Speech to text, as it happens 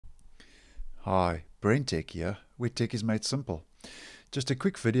Hi, BrenTech here, where tech is made simple. Just a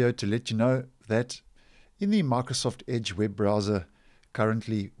quick video to let you know that in the Microsoft Edge web browser,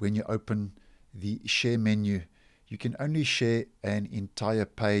 currently when you open the share menu, you can only share an entire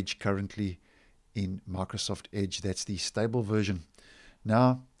page currently in Microsoft Edge. That's the stable version.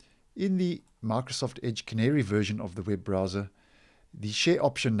 Now, in the Microsoft Edge Canary version of the web browser, the share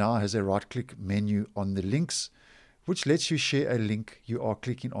option now has a right-click menu on the links, which lets you share a link you are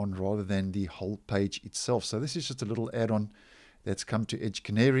clicking on rather than the whole page itself. So this is just a little add-on that's come to Edge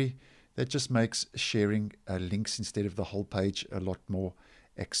Canary that just makes sharing links instead of the whole page a lot more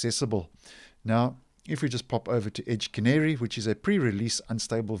accessible. Now, if we just pop over to Edge Canary, which is a pre-release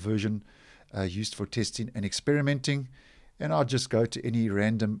unstable version used for testing and experimenting, and I'll just go to any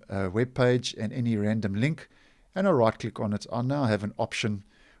random web page and any random link, and I'll right-click on it. I'll now have an option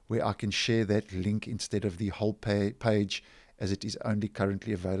where I can share that link instead of the whole page, as it is only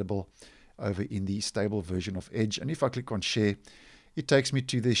currently available over in the stable version of Edge. And if I click on share, it takes me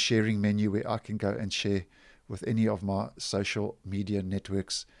to the sharing menu where I can go and share with any of my social media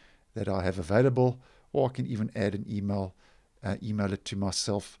networks that I have available, or I can even add an email it to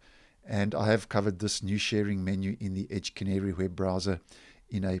myself. And I have covered this new sharing menu in the Edge Canary web browser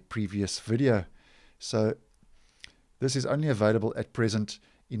in a previous video. So this is only available at present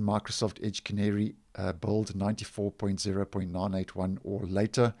in Microsoft Edge Canary build 94.0.981 or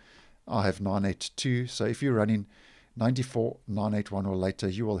later. I have 982, so if you're running 94.981 or later,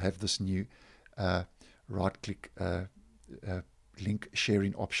 you will have this new right-click link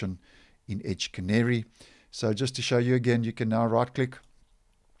sharing option in Edge Canary. So just to show you again, you can now right-click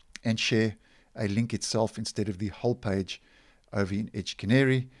and share a link itself instead of the whole page over in Edge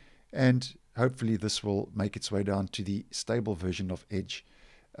Canary, and hopefully this will make its way down to the stable version of Edge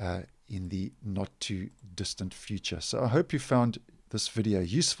in the not too distant future. So I hope you found this video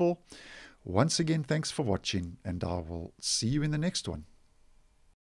useful. Once again, thanks for watching, and I will see you in the next one.